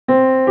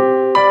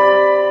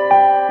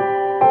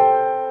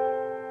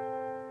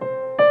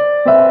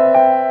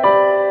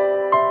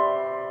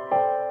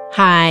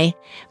Hi,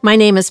 my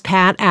name is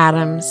Pat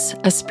Adams,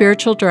 a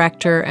spiritual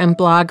director and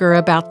blogger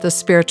about the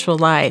spiritual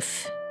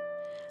life.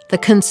 The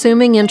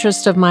consuming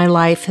interest of my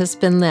life has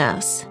been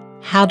this: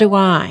 how do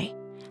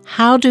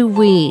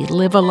we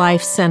live a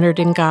life centered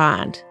in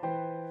God?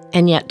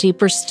 And yet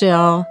deeper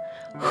still,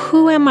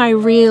 who am I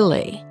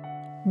really?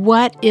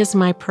 What is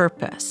my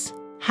purpose?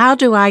 How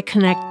do I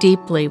connect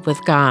deeply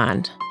with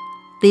God?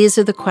 These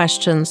are the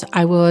questions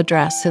I will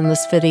address in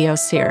this video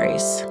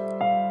series.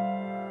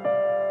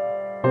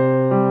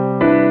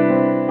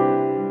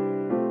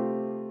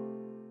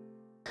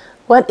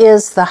 What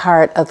is the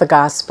heart of the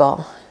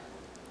gospel?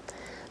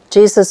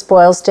 Jesus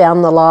boils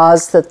down the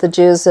laws that the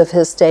Jews of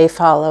his day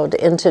followed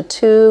into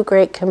two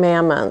great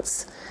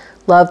commandments.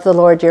 Love the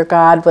Lord your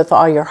God with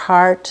all your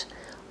heart,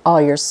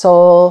 all your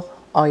soul,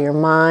 all your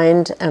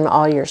mind, and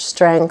all your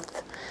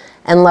strength,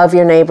 and love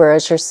your neighbor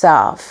as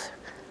yourself.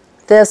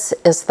 This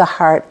is the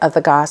heart of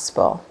the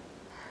gospel.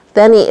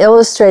 Then he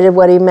illustrated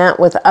what he meant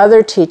with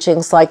other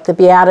teachings like the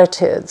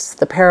Beatitudes,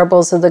 the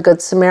parables of the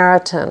Good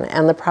Samaritan,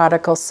 and the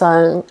prodigal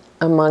son,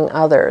 among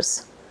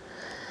others.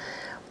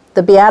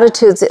 The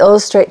Beatitudes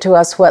illustrate to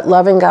us what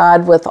loving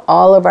God with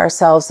all of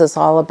ourselves is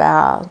all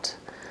about.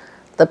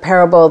 The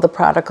parable of the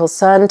prodigal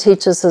son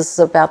teaches us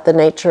about the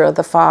nature of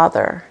the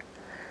Father,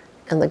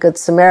 and the Good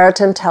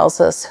Samaritan tells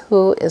us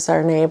who is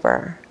our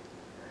neighbor.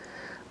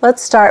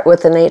 Let's start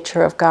with the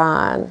nature of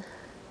God.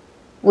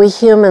 We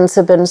humans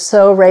have been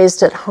so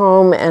raised at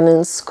home and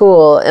in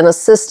school in a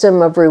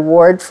system of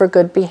reward for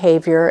good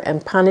behavior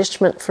and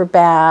punishment for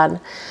bad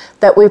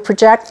that we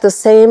project the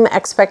same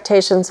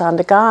expectations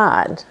onto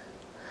God.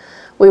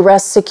 We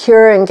rest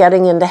secure in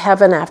getting into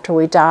heaven after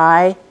we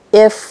die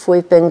if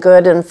we've been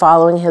good in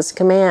following his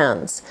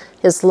commands,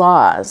 his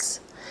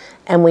laws,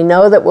 and we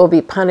know that we'll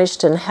be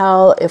punished in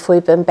hell if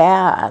we've been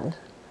bad.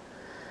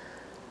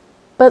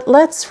 But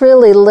let's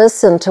really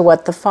listen to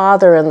what the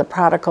Father and the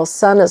prodigal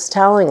son is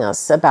telling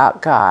us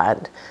about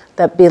God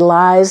that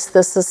belies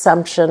this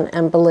assumption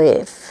and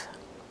belief.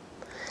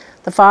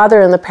 The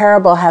father in the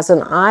parable has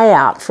an eye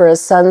out for his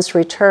son's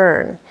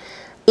return,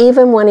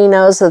 even when he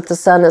knows that the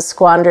son has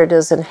squandered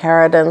his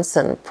inheritance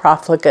and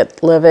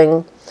profligate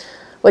living,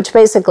 which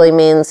basically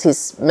means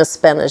he's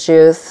misspent his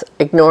youth,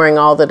 ignoring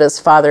all that his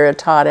father had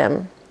taught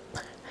him.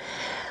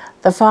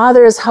 The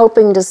father is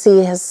hoping to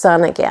see his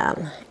son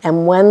again,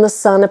 and when the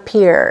son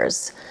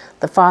appears,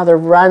 the father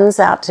runs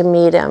out to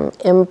meet him,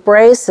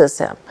 embraces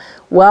him,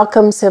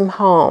 welcomes him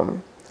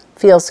home,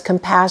 feels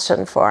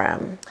compassion for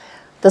him.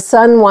 The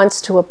son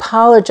wants to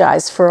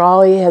apologize for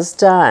all he has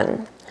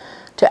done,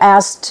 to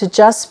ask to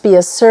just be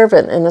a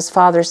servant in his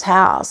father's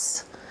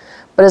house.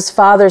 But his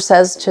father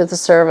says to the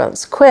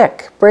servants,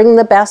 "Quick, bring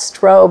the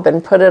best robe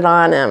and put it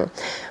on him.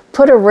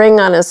 Put a ring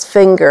on his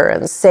finger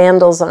and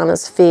sandals on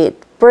his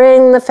feet.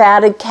 Bring the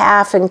fatted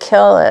calf and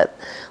kill it.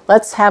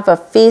 Let's have a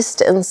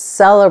feast and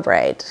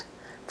celebrate.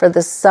 For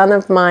this son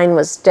of mine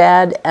was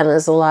dead and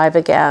is alive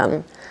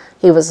again.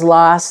 He was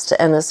lost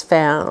and is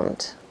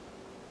found."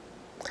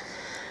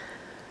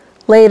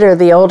 Later,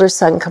 the older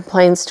son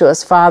complains to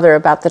his father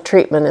about the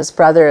treatment his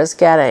brother is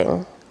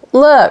getting.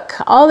 "Look,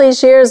 all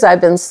these years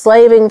I've been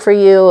slaving for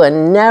you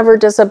and never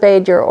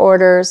disobeyed your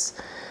orders,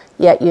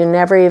 yet you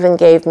never even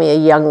gave me a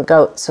young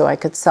goat so I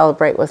could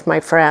celebrate with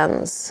my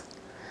friends.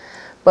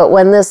 But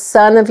when this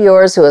son of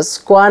yours who has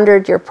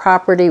squandered your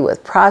property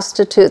with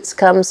prostitutes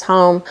comes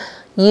home,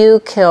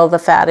 you kill the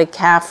fatted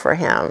calf for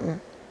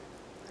him."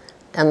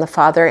 And the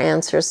father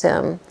answers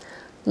him,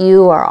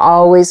 "You are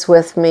always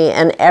with me,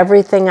 and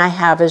everything I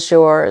have is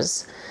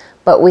yours.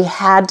 But we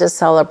had to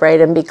celebrate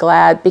and be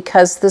glad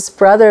because this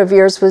brother of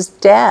yours was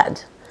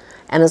dead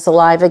and is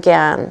alive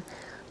again.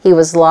 He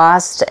was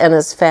lost and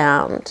is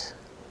found."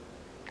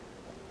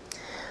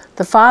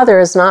 The father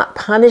is not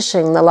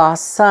punishing the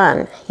lost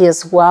son. He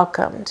is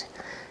welcomed.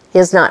 He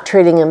is not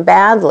treating him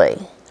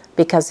badly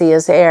because he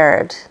has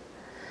erred.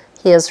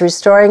 He is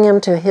restoring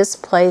him to his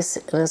place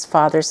in his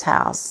father's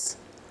house.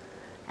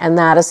 And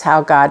that is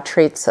how God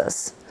treats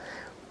us.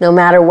 No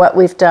matter what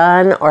we've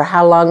done or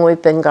how long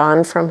we've been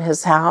gone from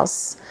his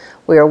house,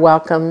 we are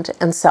welcomed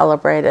and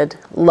celebrated,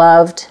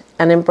 loved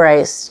and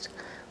embraced,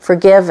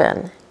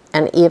 forgiven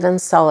and even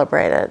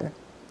celebrated.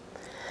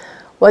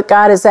 What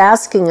God is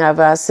asking of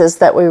us is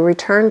that we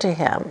return to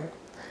him,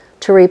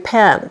 to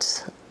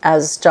repent,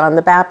 as John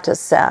the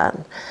Baptist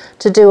said,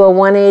 to do a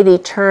 180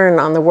 turn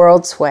on the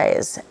world's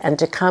ways, and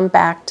to come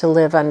back to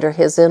live under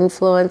his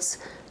influence,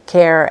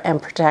 care, and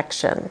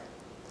protection.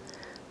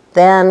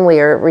 Then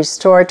we are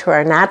restored to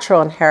our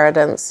natural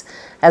inheritance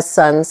as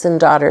sons and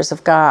daughters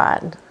of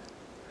God.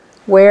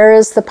 Where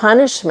is the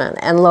punishment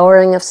and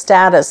lowering of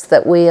status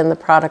that we and the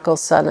prodigal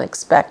son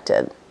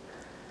expected?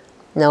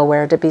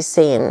 Nowhere to be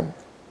seen.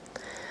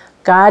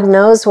 God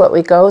knows what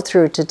we go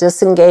through to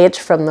disengage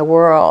from the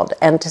world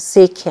and to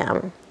seek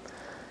him.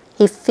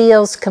 He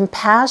feels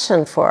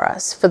compassion for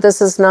us, for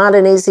this is not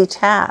an easy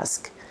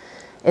task.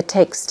 It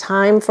takes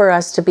time for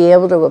us to be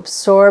able to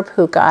absorb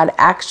who God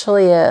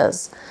actually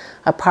is,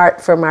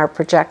 apart from our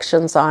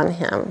projections on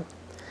him.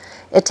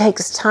 It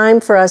takes time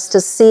for us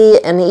to see,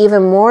 and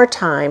even more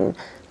time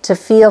to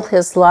feel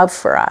his love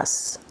for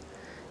us,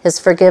 his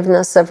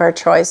forgiveness of our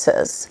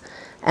choices,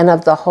 and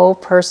of the whole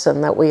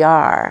person that we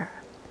are.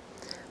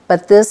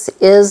 But this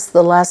is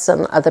the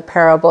lesson of the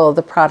parable of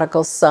the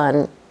prodigal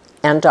son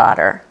and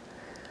daughter,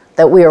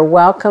 that we are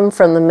welcome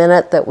from the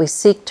minute that we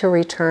seek to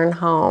return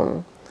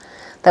home,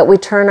 that we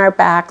turn our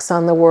backs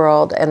on the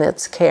world and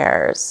its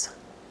cares.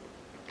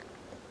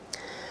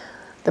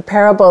 The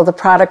parable of the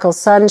prodigal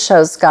son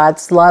shows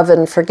God's love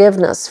and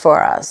forgiveness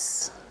for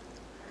us.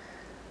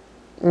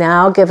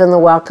 Now, given the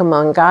welcome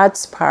on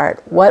God's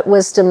part, what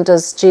wisdom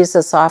does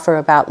Jesus offer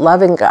about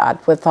loving God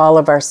with all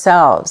of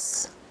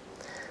ourselves?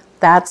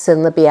 That's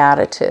in the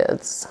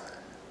Beatitudes.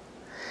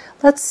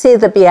 Let's see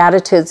the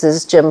Beatitudes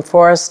as Jim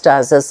Forrest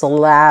does, as a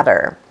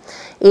ladder.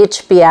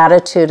 Each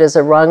Beatitude is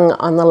a rung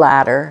on the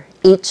ladder,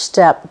 each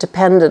step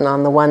dependent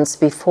on the ones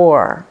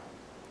before.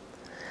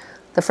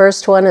 The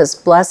first one is,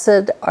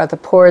 "Blessed are the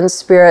poor in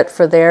spirit,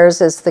 for theirs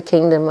is the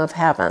kingdom of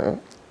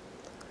heaven."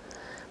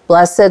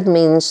 Blessed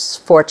means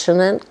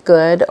fortunate,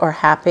 good, or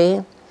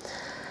happy.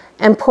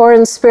 And poor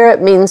in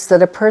spirit means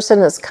that a person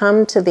has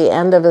come to the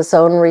end of his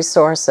own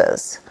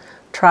resources,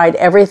 tried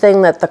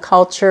everything that the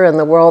culture and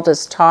the world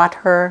has taught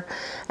her,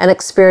 and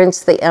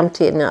experienced the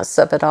emptiness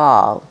of it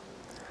all.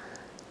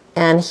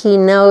 And he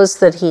knows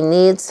that he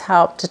needs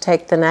help to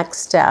take the next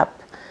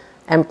step,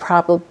 and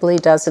probably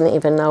doesn't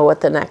even know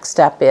what the next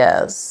step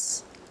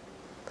is.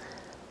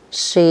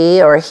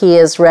 She or he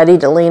is ready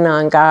to lean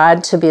on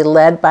God, to be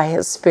led by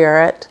his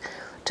Spirit,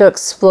 to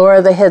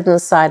explore the hidden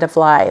side of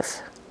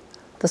life,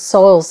 the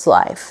soul's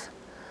life,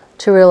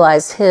 to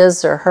realize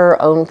his or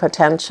her own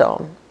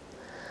potential.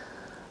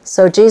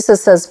 So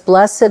Jesus says,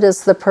 blessed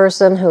is the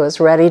person who is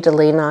ready to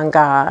lean on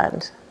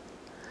God.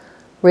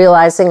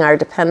 Realizing our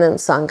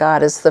dependence on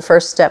God is the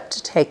first step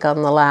to take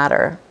on the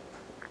ladder.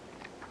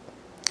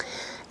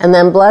 And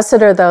then,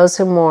 blessed are those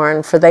who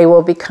mourn, for they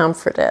will be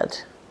comforted.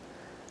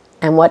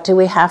 And what do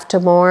we have to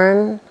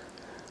mourn?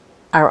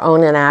 Our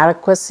own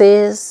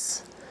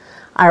inadequacies,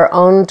 our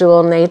own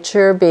dual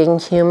nature, being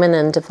human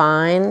and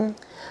divine,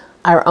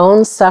 our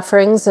own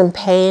sufferings and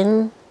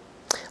pain,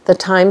 the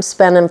time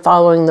spent in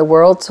following the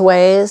world's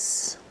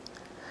ways.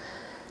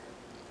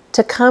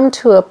 To come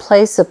to a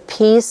place of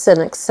peace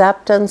and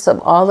acceptance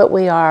of all that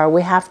we are,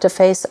 we have to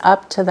face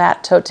up to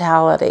that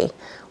totality,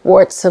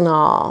 warts and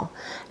all,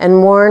 and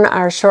mourn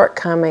our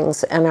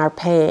shortcomings and our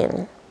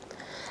pain.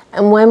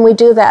 And when we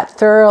do that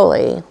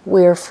thoroughly,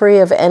 we are free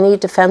of any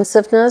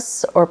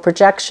defensiveness or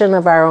projection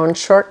of our own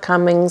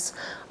shortcomings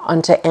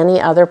onto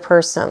any other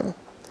person.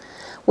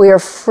 We are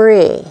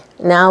free,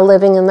 now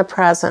living in the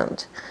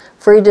present,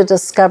 free to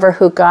discover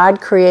who God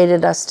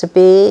created us to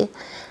be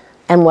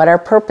and what our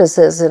purpose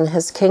is in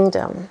his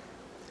kingdom.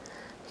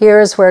 Here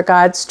is where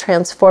God's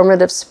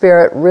transformative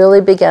spirit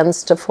really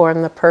begins to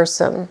form the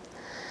person.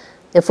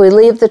 If we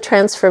leave the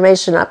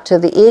transformation up to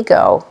the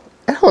ego,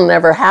 it'll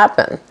never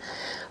happen.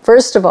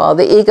 First of all,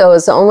 the ego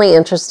is only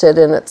interested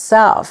in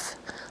itself,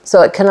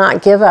 so it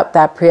cannot give up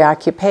that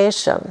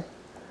preoccupation.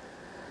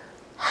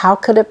 How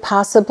could it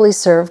possibly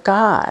serve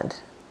God?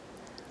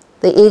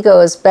 The ego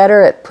is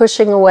better at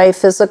pushing away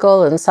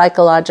physical and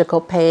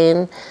psychological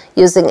pain,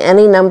 using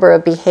any number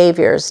of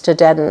behaviors to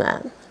deaden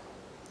it.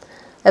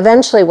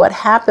 Eventually, what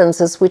happens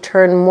is we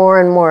turn more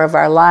and more of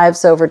our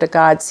lives over to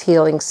God's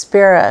healing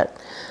spirit.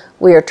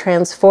 We are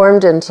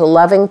transformed into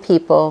loving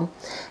people,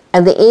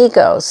 and the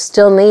ego,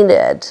 still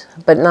needed,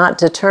 but not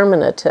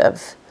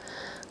determinative,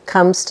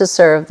 comes to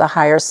serve the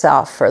higher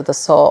self or the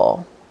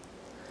soul.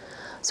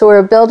 So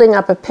we're building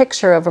up a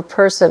picture of a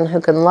person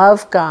who can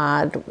love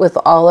God with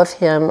all of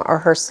him or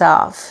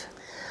herself.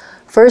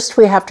 First,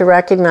 we have to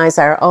recognize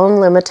our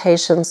own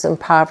limitations and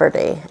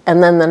poverty,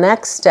 and then the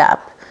next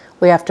step,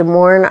 we have to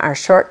mourn our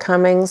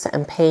shortcomings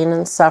and pain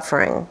and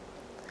suffering.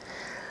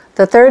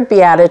 The third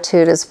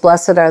beatitude is,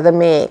 blessed are the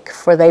meek,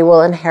 for they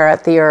will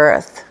inherit the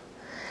earth.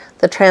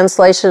 The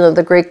translation of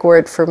the Greek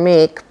word for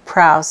meek,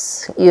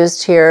 praus,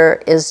 used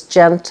here is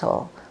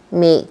gentle,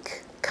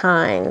 meek,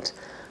 kind,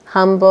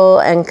 humble,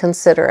 and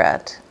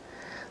considerate.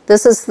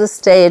 This is the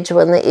stage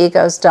when the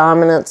ego's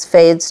dominance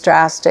fades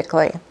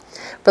drastically,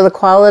 for the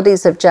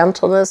qualities of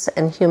gentleness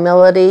and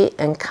humility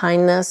and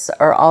kindness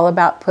are all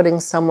about putting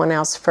someone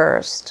else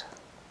first.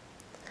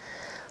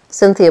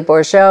 Cynthia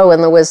Bourgeault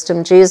in The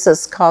Wisdom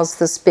Jesus calls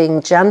this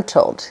being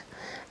gentled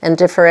and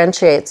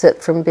differentiates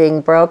it from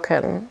being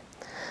broken.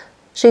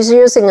 She's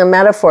using a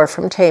metaphor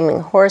from taming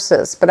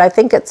horses, but I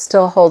think it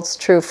still holds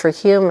true for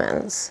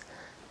humans.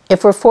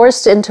 If we're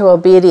forced into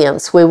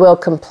obedience, we will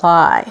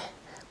comply,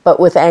 but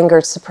with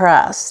anger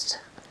suppressed.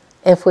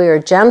 If we are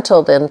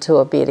gentled into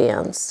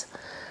obedience,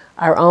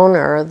 our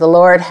owner, the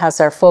Lord,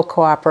 has our full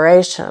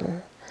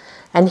cooperation.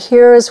 And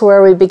here is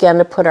where we begin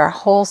to put our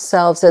whole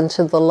selves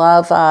into the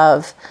love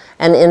of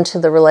and into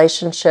the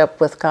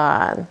relationship with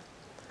God.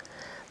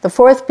 The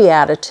fourth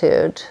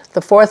beatitude,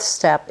 the fourth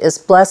step, is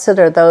blessed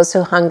are those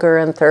who hunger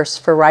and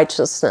thirst for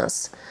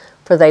righteousness,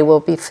 for they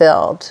will be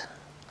filled.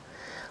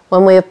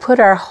 When we have put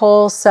our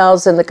whole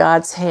selves into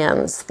God's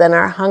hands, then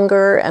our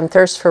hunger and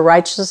thirst for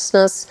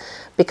righteousness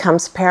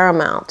becomes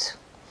paramount.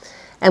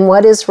 And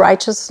what is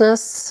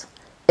righteousness?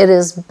 It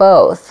is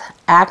both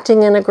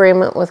acting in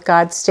agreement with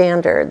God's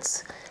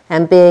standards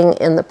and being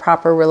in the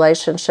proper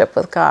relationship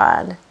with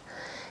God.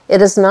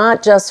 It is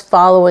not just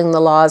following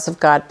the laws of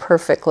God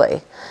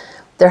perfectly.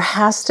 There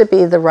has to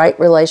be the right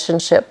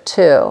relationship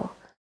too.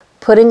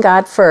 Putting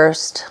God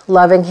first,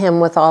 loving Him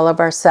with all of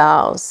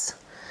ourselves.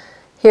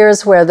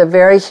 Here's where the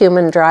very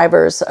human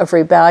drivers of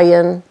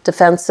rebellion,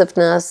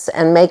 defensiveness,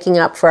 and making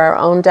up for our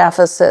own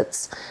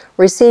deficits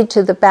recede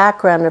to the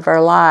background of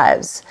our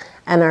lives,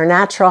 and our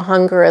natural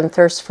hunger and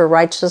thirst for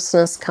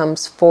righteousness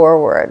comes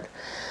forward.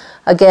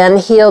 Again,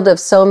 healed of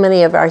so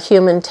many of our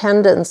human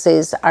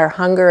tendencies, our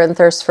hunger and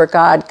thirst for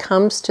God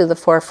comes to the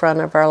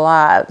forefront of our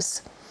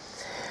lives.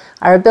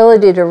 Our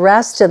ability to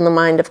rest in the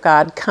mind of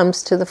God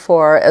comes to the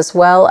fore, as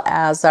well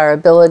as our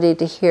ability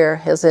to hear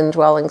His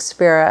indwelling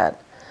Spirit.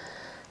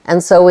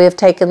 And so we have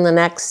taken the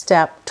next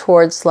step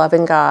towards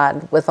loving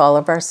God with all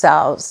of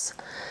ourselves,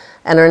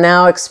 and are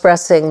now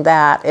expressing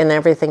that in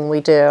everything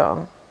we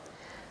do.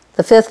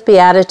 The fifth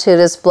beatitude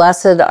is,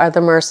 "Blessed are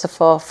the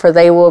merciful, for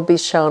they will be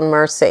shown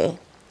mercy."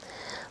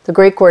 The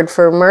Greek word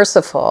for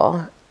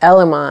merciful,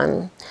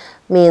 elimon,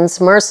 means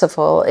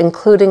merciful,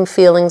 including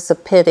feelings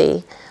of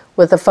pity,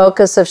 with a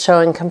focus of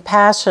showing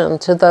compassion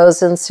to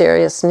those in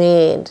serious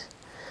need.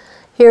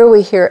 Here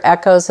we hear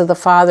echoes of the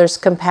Father's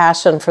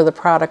compassion for the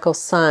prodigal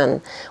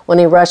son when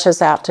he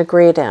rushes out to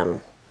greet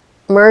him.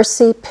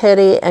 Mercy,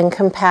 pity, and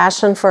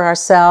compassion for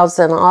ourselves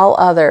and all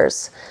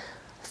others,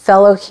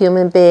 fellow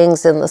human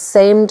beings in the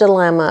same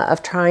dilemma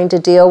of trying to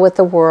deal with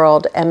the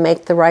world and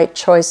make the right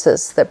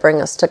choices that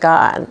bring us to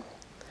God.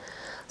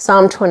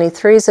 Psalm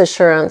 23's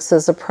assurance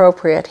is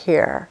appropriate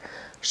here.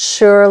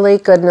 "Surely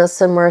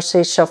goodness and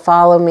mercy shall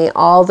follow me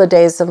all the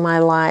days of my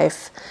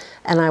life,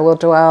 and I will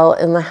dwell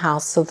in the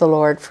house of the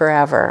Lord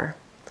forever."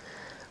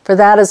 For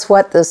that is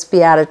what this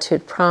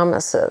beatitude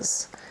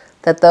promises,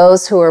 that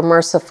those who are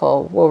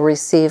merciful will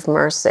receive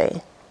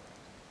mercy.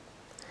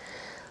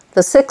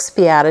 The sixth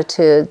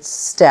beatitude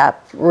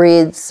step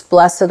reads,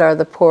 "Blessed are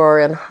the poor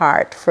in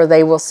heart, for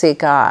they will see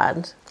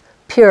God."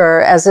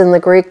 Pure, as in the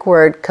Greek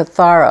word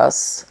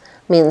katharos,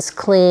 means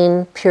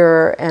clean,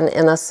 pure, and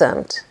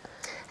innocent.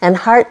 And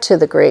heart to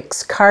the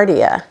Greeks,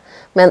 cardia,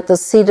 meant the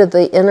seat of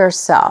the inner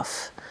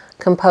self,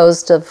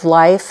 composed of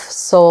life,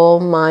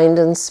 soul, mind,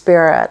 and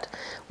spirit,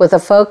 with a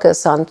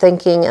focus on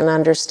thinking and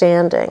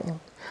understanding.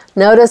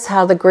 Notice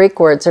how the Greek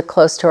words are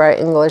close to our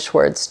English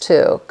words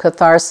too,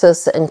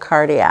 catharsis and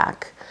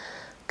cardiac.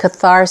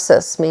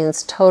 Catharsis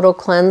means total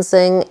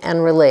cleansing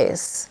and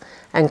release,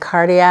 and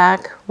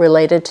cardiac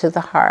related to the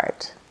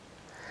heart.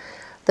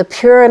 The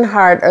pure in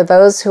heart are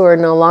those who are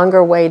no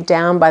longer weighed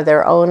down by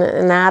their own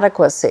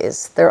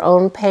inadequacies, their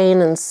own pain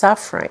and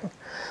suffering,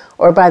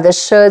 or by the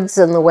shoulds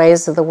and the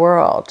ways of the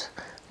world,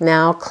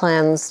 now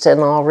cleansed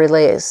and all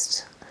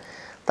released.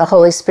 The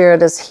Holy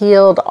Spirit has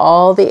healed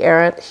all the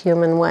errant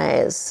human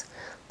ways.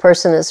 The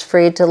person is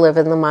free to live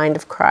in the mind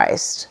of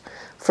Christ,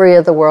 free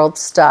of the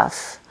world's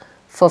stuff,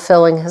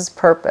 fulfilling His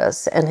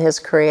purpose and His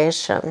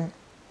creation.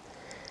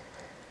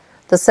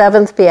 The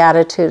seventh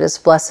beatitude is,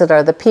 "Blessed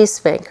are the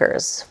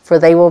peacemakers, for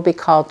they will be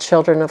called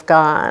children of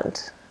God."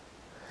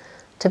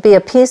 To be a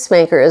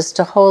peacemaker is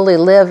to wholly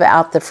live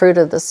out the fruit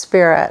of the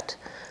Spirit,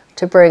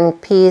 to bring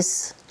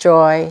peace,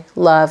 joy,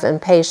 love, and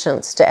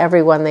patience to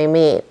everyone they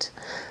meet,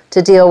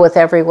 to deal with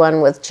everyone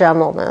with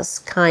gentleness,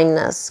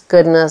 kindness,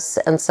 goodness,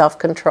 and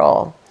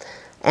self-control,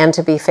 and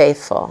to be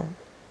faithful.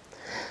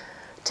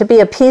 To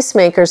be a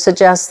peacemaker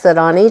suggests that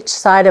on each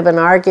side of an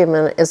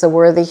argument is a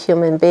worthy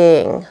human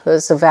being who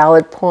has a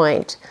valid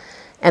point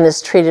and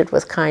is treated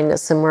with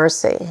kindness and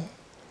mercy.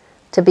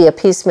 To be a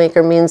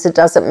peacemaker means it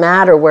doesn't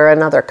matter where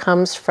another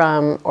comes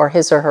from, or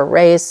his or her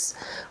race,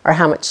 or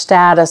how much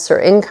status or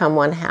income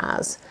one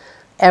has.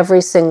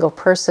 Every single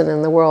person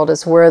in the world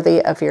is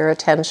worthy of your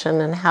attention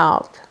and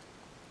help.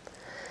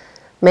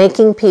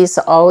 Making peace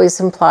always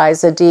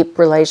implies a deep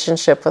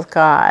relationship with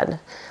God,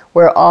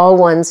 where all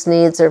one's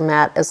needs are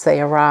met as they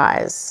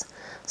arise,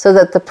 so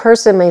that the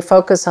person may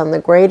focus on the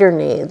greater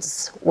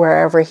needs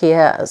wherever he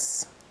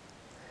is.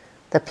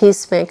 The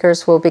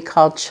peacemakers will be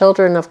called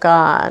children of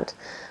God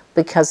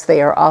because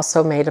they are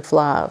also made of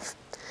love.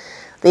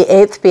 The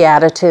eighth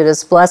beatitude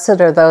is, "Blessed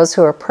are those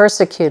who are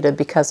persecuted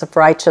because of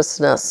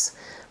righteousness,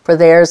 for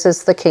theirs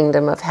is the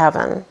kingdom of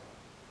heaven."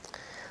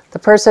 The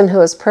person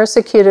who is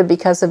persecuted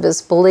because of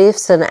his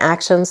beliefs and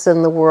actions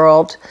in the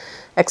world,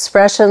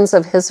 expressions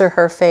of his or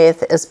her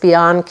faith, is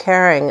beyond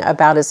caring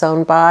about his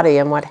own body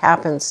and what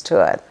happens to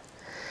it.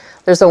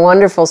 There's a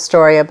wonderful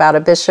story about a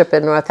bishop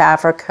in North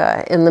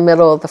Africa in the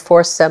middle of the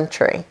 4th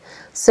century,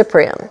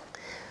 Cyprian.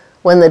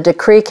 When the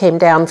decree came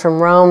down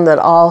from Rome that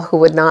all who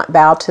would not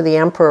bow to the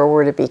emperor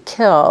were to be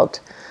killed,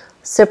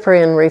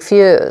 Cyprian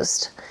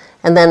refused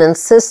and then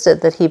insisted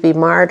that he be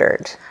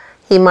martyred.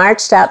 He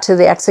marched out to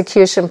the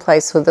execution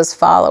place with his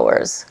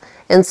followers,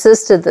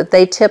 insisted that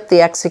they tip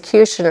the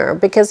executioner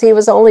because he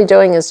was only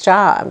doing his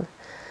job,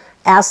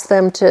 asked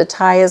them to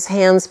tie his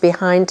hands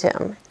behind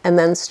him, and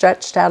then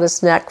stretched out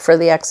his neck for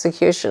the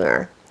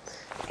executioner.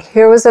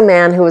 Here was a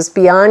man who was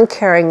beyond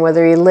caring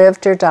whether he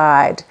lived or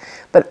died,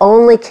 but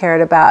only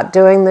cared about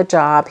doing the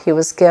job he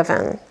was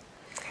given.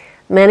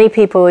 Many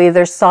people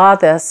either saw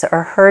this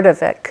or heard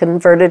of it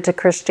converted to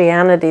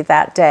Christianity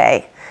that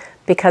day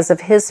because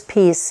of his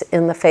peace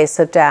in the face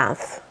of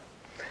death.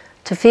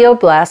 To feel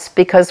blessed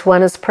because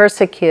one is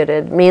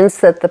persecuted means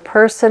that the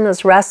person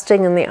is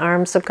resting in the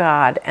arms of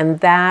God, and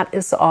that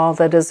is all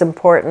that is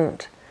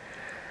important.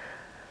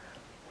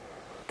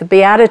 The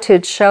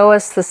Beatitudes show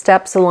us the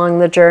steps along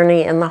the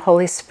journey in the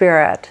Holy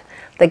Spirit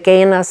that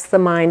gain us the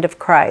mind of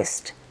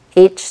Christ,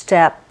 each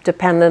step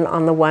dependent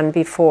on the one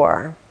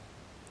before.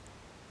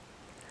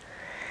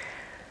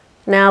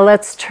 Now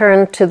let's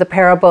turn to the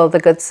parable of the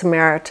Good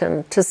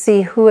Samaritan to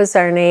see who is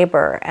our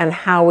neighbor and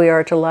how we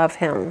are to love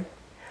him.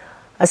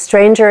 A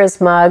stranger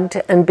is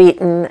mugged and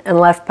beaten and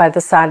left by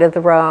the side of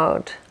the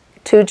road.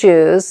 2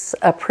 Jews,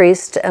 a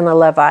priest and a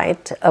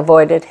Levite,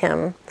 avoided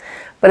him,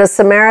 but a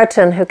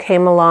Samaritan who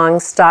came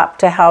along stopped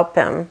to help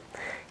him.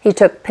 He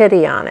took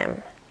pity on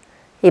him.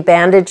 He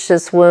bandaged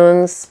his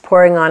wounds,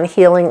 pouring on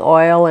healing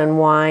oil and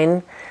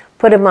wine,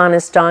 put him on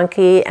his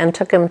donkey, and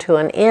took him to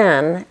an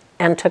inn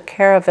and took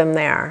care of him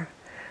there.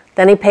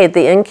 Then he paid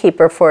the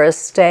innkeeper for his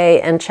stay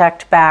and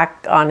checked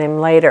back on him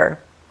later.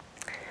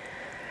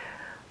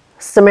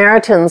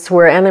 Samaritans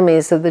were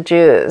enemies of the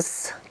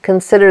Jews,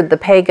 considered the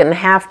pagan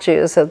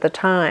half-Jews of the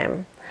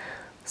time.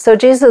 So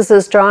Jesus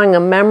is drawing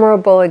a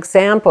memorable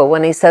example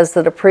when he says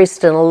that a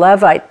priest and a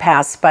Levite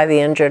passed by the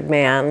injured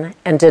man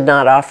and did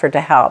not offer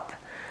to help,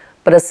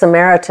 but a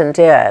Samaritan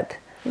did.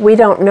 We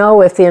don't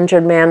know if the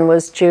injured man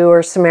was Jew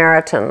or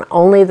Samaritan,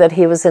 only that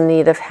he was in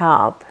need of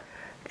help.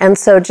 And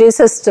so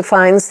Jesus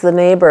defines the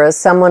neighbor as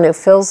someone who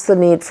fills the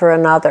need for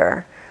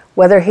another,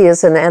 whether he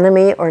is an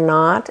enemy or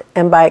not,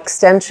 and by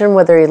extension,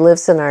 whether he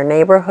lives in our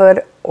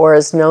neighborhood or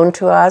is known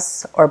to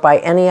us or by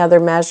any other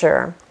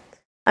measure.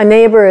 A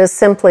neighbor is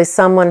simply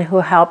someone who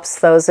helps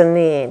those in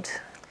need.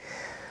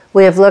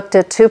 We have looked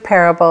at 2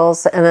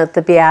 parables and at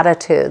the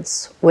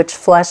Beatitudes, which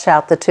flesh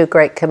out the 2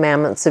 great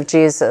commandments of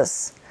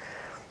Jesus.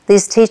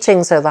 These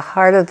teachings are the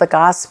heart of the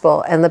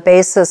gospel and the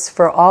basis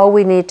for all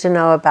we need to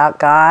know about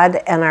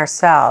God and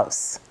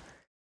ourselves.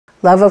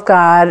 Love of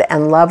God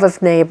and love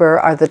of neighbor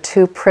are the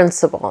 2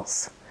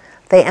 principles.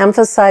 They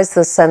emphasize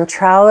the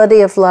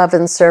centrality of love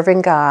in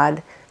serving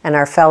God and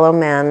our fellow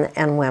men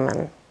and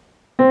women.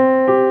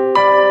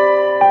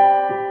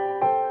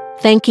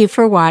 Thank you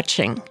for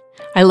watching.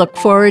 I look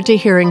forward to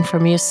hearing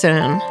from you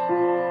soon.